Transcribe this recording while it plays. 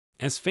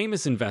As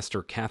famous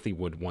investor Cathie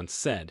Wood once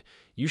said,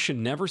 you should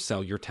never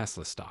sell your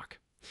Tesla stock.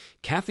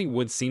 Cathie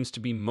Wood seems to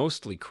be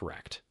mostly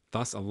correct,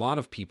 thus a lot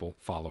of people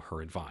follow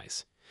her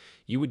advice.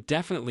 You would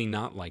definitely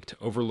not like to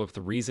overlook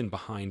the reason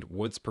behind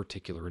Wood's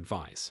particular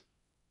advice.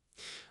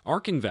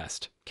 ARK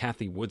Invest,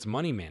 Cathie Wood's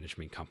money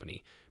management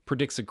company,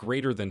 predicts a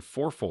greater than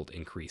fourfold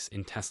increase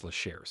in Tesla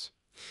shares.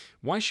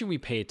 Why should we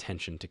pay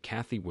attention to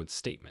Cathie Wood's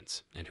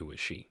statements, and who is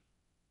she?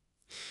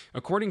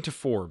 According to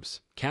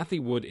Forbes, Cathie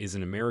Wood is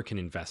an American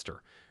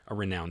investor, a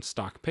renowned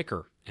stock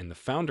picker, and the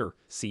founder,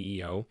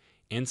 CEO,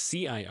 and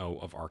CIO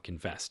of ARK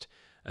Invest,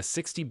 a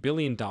 $60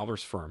 billion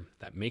firm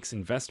that makes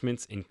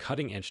investments in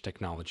cutting-edge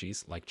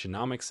technologies like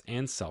genomics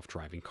and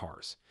self-driving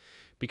cars.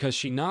 Because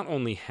she not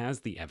only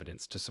has the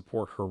evidence to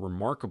support her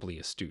remarkably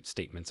astute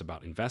statements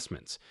about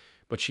investments,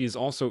 but she is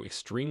also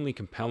extremely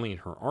compelling in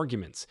her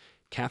arguments,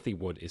 Cathie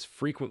Wood is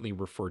frequently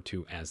referred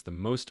to as the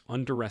most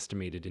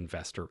underestimated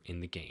investor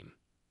in the game.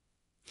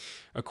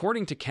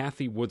 According to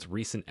Cathie Wood's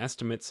recent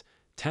estimates,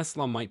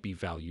 Tesla might be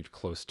valued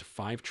close to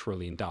 $5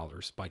 trillion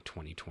by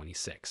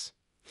 2026.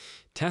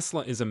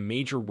 Tesla is a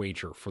major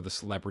wager for the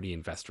celebrity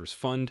investors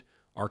fund,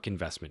 ARK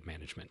Investment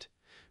Management.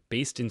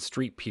 Based in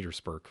St.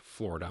 Petersburg,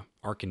 Florida,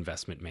 ARK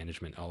Investment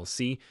Management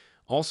LLC,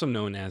 also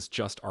known as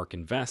just ARK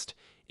Invest,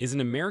 is an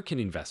American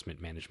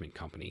investment management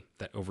company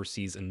that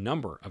oversees a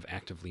number of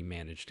actively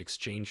managed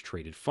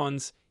exchange-traded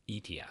funds,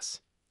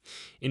 ETFs.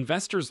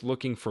 Investors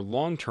looking for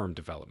long-term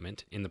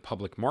development in the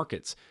public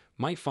markets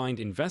might find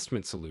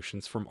investment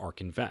solutions from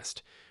ARK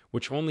Invest,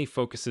 which only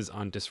focuses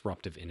on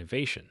disruptive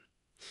innovation.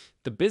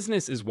 The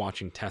business is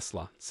watching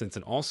Tesla since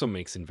it also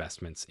makes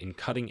investments in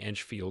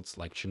cutting-edge fields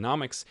like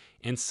genomics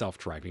and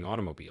self-driving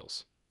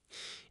automobiles.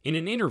 In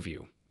an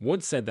interview,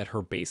 Wood said that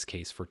her base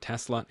case for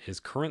Tesla is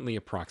currently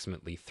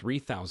approximately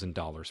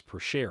 $3,000 per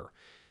share.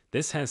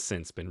 This has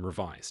since been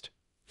revised.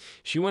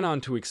 She went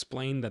on to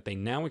explain that they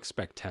now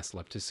expect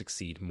Tesla to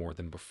succeed more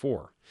than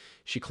before.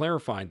 She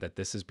clarified that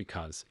this is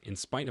because, in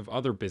spite of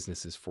other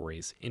businesses'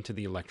 forays into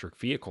the electric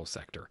vehicle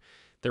sector,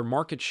 their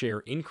market share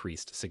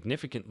increased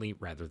significantly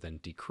rather than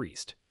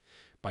decreased.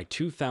 By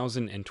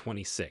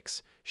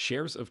 2026,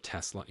 shares of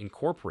Tesla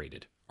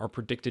Incorporated are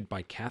predicted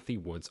by Cathie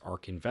Wood's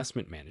ARK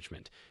Investment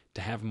Management to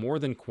have more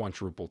than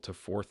quadrupled to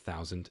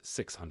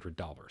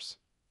 $4,600.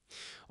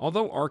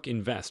 Although ARK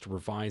Invest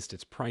revised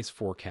its price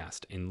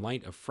forecast in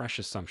light of fresh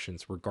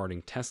assumptions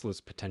regarding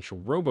Tesla's potential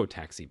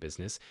robotaxi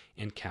business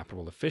and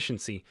capital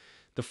efficiency,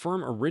 the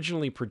firm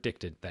originally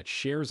predicted that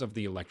shares of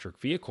the electric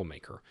vehicle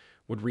maker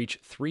would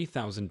reach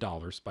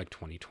 $3,000 by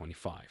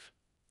 2025.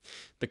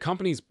 The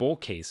company's bull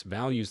case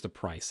values the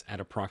price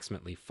at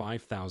approximately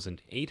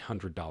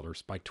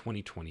 $5,800 by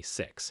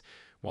 2026,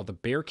 while the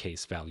bear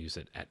case values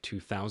it at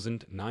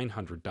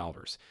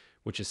 $2,900,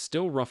 which is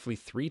still roughly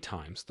 3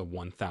 times the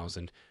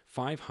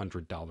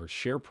 $1,500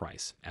 share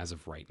price as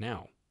of right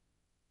now.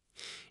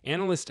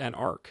 Analyst at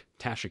ARK,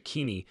 Tasha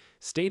Keeney,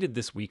 stated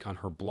this week on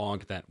her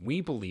blog that we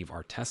believe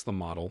our Tesla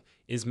model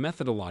is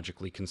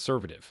methodologically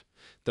conservative,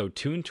 though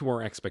tuned to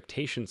our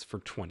expectations for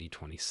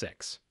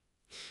 2026.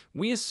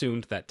 We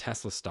assumed that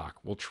Tesla stock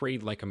will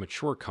trade like a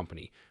mature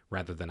company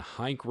rather than a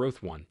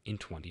high-growth one in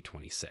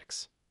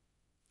 2026.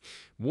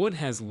 Wood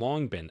has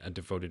long been a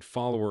devoted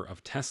follower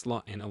of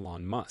Tesla and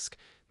Elon Musk,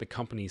 the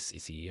company's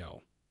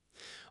CEO.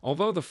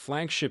 Although the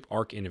flagship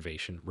ARK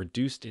innovation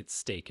reduced its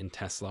stake in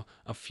Tesla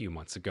a few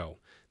months ago,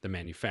 the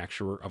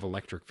manufacturer of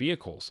electric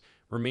vehicles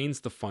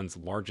remains the fund's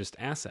largest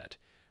asset,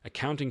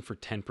 accounting for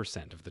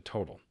 10% of the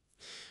total.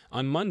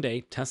 On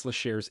Monday, Tesla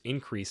shares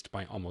increased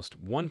by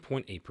almost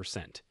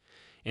 1.8%.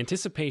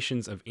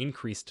 Anticipations of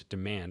increased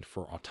demand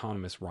for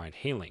autonomous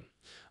ride-hailing,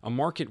 a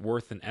market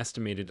worth an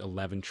estimated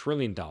 $11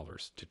 trillion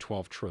to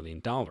 $12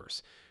 trillion,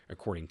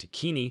 according to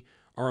Keeney,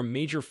 are a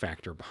major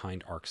factor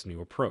behind ARK's new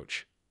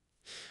approach.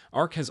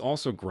 ARK has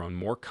also grown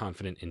more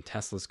confident in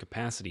Tesla's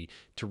capacity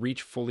to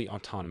reach fully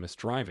autonomous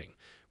driving,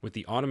 with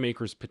the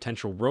automaker's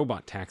potential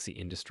robot taxi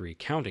industry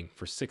accounting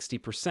for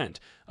 60%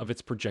 of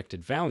its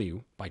projected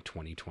value by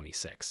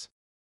 2026.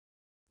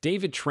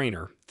 David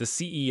Traynor, the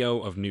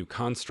CEO of New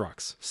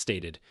Constructs,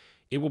 stated,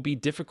 "It will be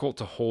difficult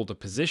to hold a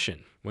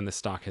position when the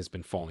stock has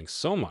been falling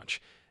so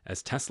much,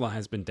 as Tesla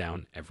has been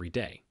down every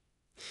day.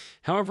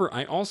 However,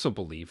 I also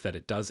believe that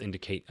it does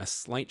indicate a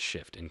slight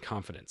shift in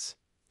confidence."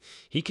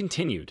 He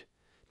continued,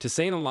 "To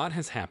say a lot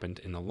has happened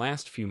in the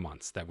last few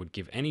months that would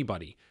give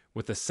anybody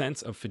with a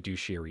sense of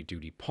fiduciary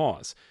duty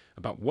pause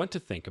about what to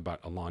think about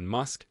Elon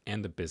Musk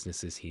and the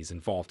businesses he's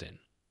involved in."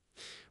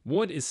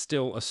 Wood is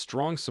still a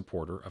strong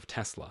supporter of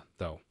Tesla,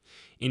 though.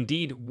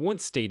 Indeed, Wood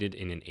stated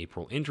in an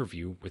April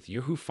interview with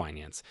Yahoo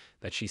Finance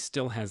that she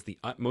still has the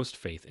utmost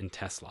faith in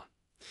Tesla.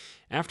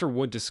 After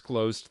Wood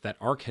disclosed that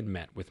ARK had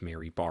met with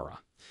Mary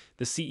Barra,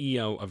 the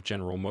CEO of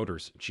General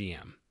Motors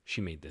GM,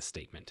 she made this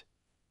statement.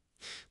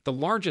 The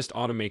largest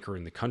automaker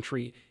in the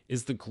country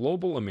is the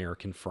global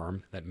American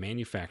firm that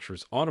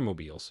manufactures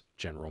automobiles,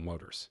 General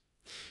Motors.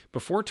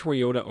 Before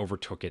Toyota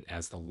overtook it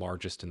as the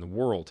largest in the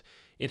world,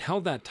 it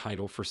held that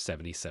title for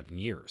 77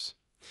 years.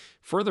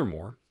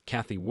 Furthermore,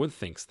 Cathie Wood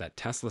thinks that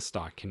Tesla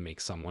stock can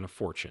make someone a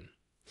fortune.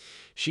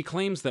 She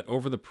claims that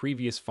over the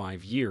previous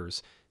 5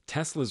 years,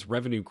 Tesla's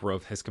revenue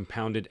growth has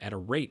compounded at a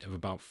rate of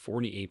about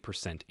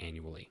 48%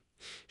 annually.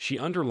 She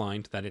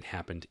underlined that it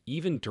happened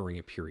even during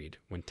a period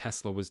when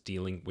Tesla was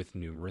dealing with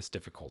numerous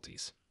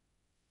difficulties.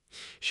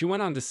 She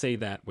went on to say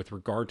that, with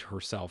regard to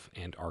herself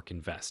and ARK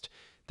Invest,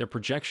 their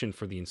projection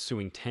for the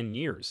ensuing 10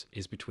 years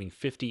is between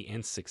 50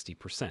 and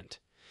 60%.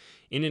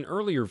 In an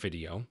earlier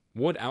video,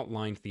 Wood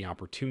outlined the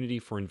opportunity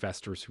for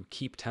investors who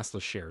keep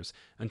Tesla shares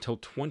until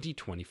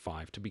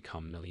 2025 to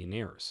become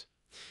millionaires.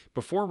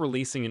 Before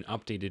releasing an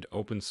updated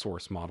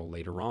open-source model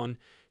later on,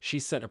 she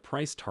set a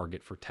price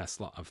target for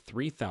Tesla of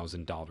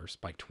 $3,000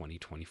 by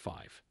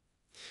 2025.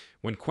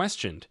 When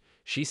questioned,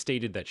 she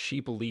stated that she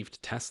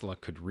believed Tesla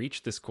could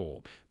reach this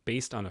goal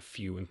based on a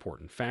few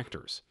important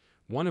factors,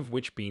 one of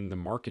which being the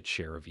market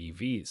share of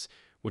EVs,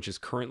 which is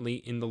currently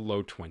in the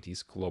low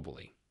 20s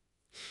globally.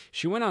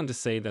 She went on to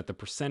say that the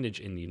percentage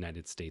in the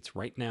United States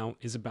right now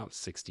is about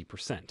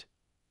 60%.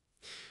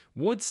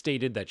 Wood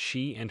stated that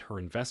she and her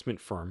investment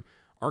firm,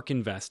 ARK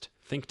Invest,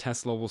 think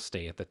Tesla will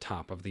stay at the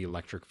top of the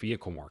electric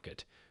vehicle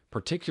market,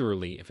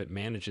 particularly if it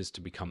manages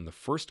to become the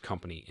first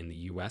company in the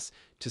U.S.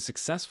 to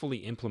successfully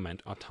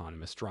implement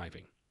autonomous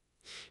driving.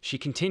 She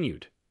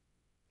continued,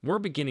 "We're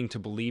beginning to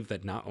believe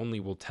that not only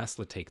will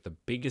Tesla take the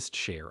biggest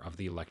share of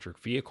the electric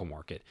vehicle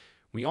market,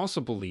 we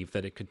also believe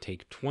that it could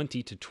take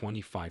 20 to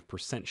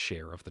 25%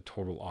 share of the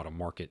total auto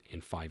market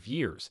in 5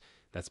 years,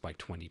 that's by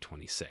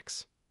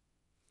 2026.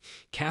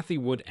 Cathie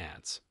Wood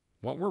adds,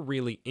 "What we're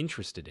really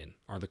interested in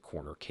are the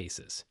corner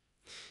cases.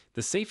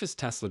 The safest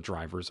Tesla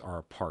drivers are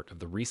a part of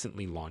the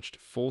recently launched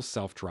full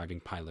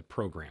self-driving pilot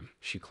program,"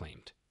 she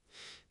claimed.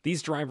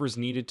 These drivers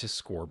needed to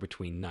score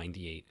between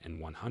 98 and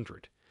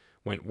 100.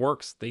 When it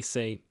works, they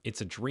say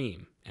it's a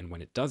dream, and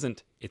when it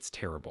doesn't, it's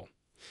terrible.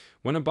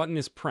 When a button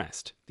is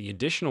pressed, the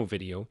additional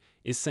video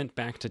is sent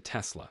back to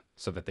Tesla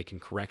so that they can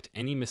correct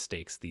any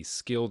mistakes these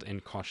skilled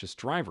and cautious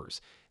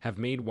drivers have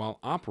made while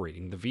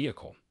operating the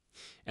vehicle.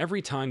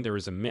 Every time there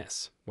is a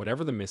miss,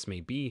 whatever the miss may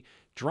be,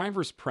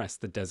 drivers press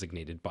the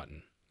designated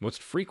button.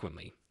 Most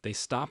frequently, they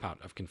stop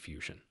out of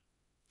confusion.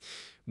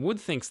 Wood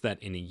thinks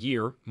that in a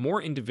year,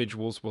 more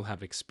individuals will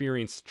have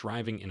experienced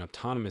driving an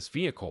autonomous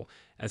vehicle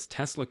as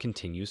Tesla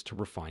continues to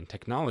refine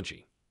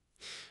technology.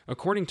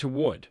 According to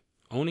Wood,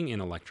 owning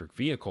an electric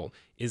vehicle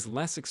is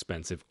less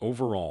expensive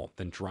overall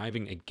than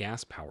driving a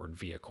gas-powered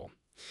vehicle.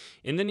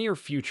 In the near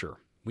future,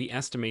 we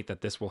estimate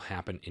that this will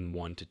happen in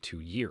 1 to 2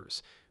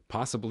 years,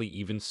 possibly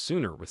even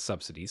sooner with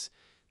subsidies.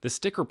 The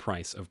sticker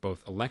price of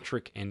both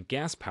electric and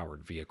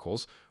gas-powered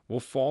vehicles will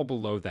fall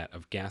below that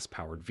of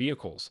gas-powered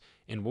vehicles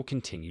and will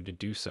continue to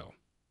do so.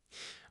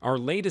 Our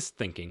latest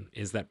thinking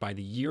is that by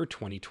the year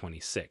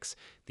 2026,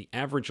 the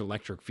average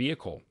electric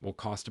vehicle will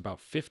cost about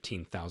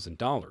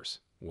 $15,000,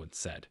 Wood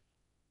said.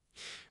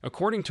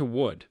 According to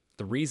Wood,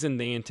 the reason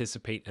they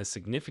anticipate a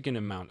significant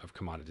amount of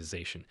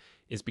commoditization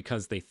is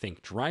because they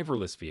think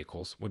driverless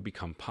vehicles would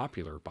become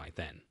popular by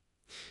then.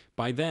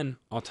 By then,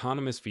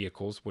 autonomous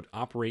vehicles would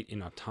operate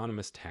in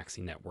autonomous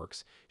taxi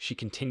networks, she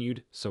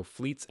continued, so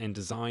fleets and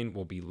design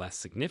will be less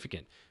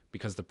significant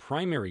because the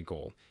primary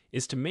goal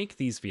is to make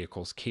these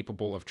vehicles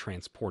capable of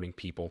transporting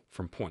people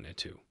from point A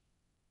to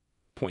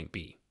point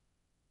B.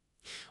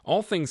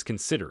 All things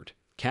considered,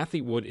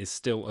 Cathie Wood is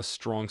still a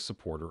strong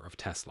supporter of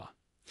Tesla.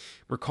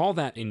 Recall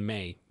that in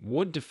May,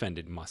 Wood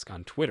defended Musk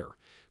on Twitter,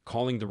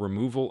 calling the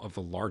removal of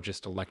the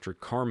largest electric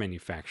car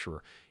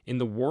manufacturer in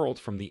the world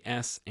from the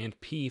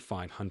S&P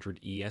 500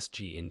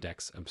 ESG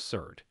index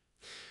absurd.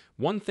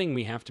 One thing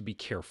we have to be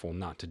careful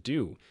not to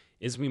do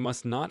is we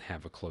must not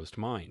have a closed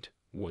mind,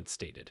 Wood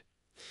stated.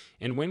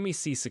 And when we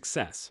see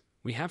success,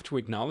 we have to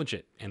acknowledge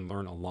it and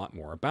learn a lot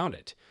more about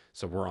it,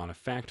 so we're on a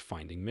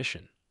fact-finding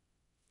mission.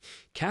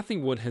 Cathie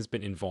Wood has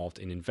been involved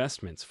in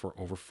investments for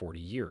over 40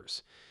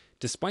 years.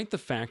 Despite the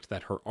fact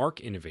that her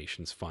ARK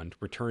Innovations Fund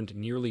returned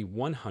nearly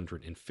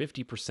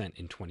 150%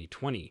 in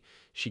 2020,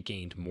 she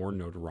gained more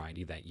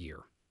notoriety that year.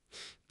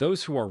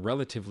 Those who are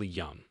relatively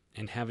young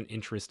and have an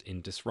interest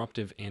in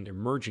disruptive and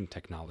emerging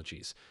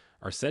technologies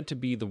are said to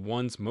be the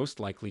ones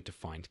most likely to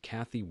find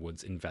Cathie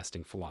Wood's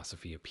investing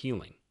philosophy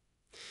appealing.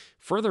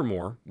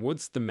 Furthermore,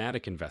 Wood's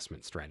thematic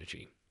investment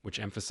strategy, which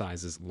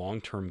emphasizes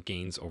long-term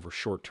gains over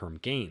short-term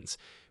gains,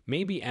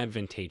 may be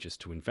advantageous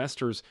to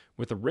investors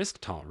with a risk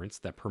tolerance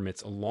that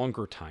permits a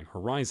longer time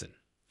horizon.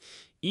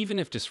 Even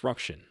if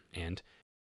disruption and,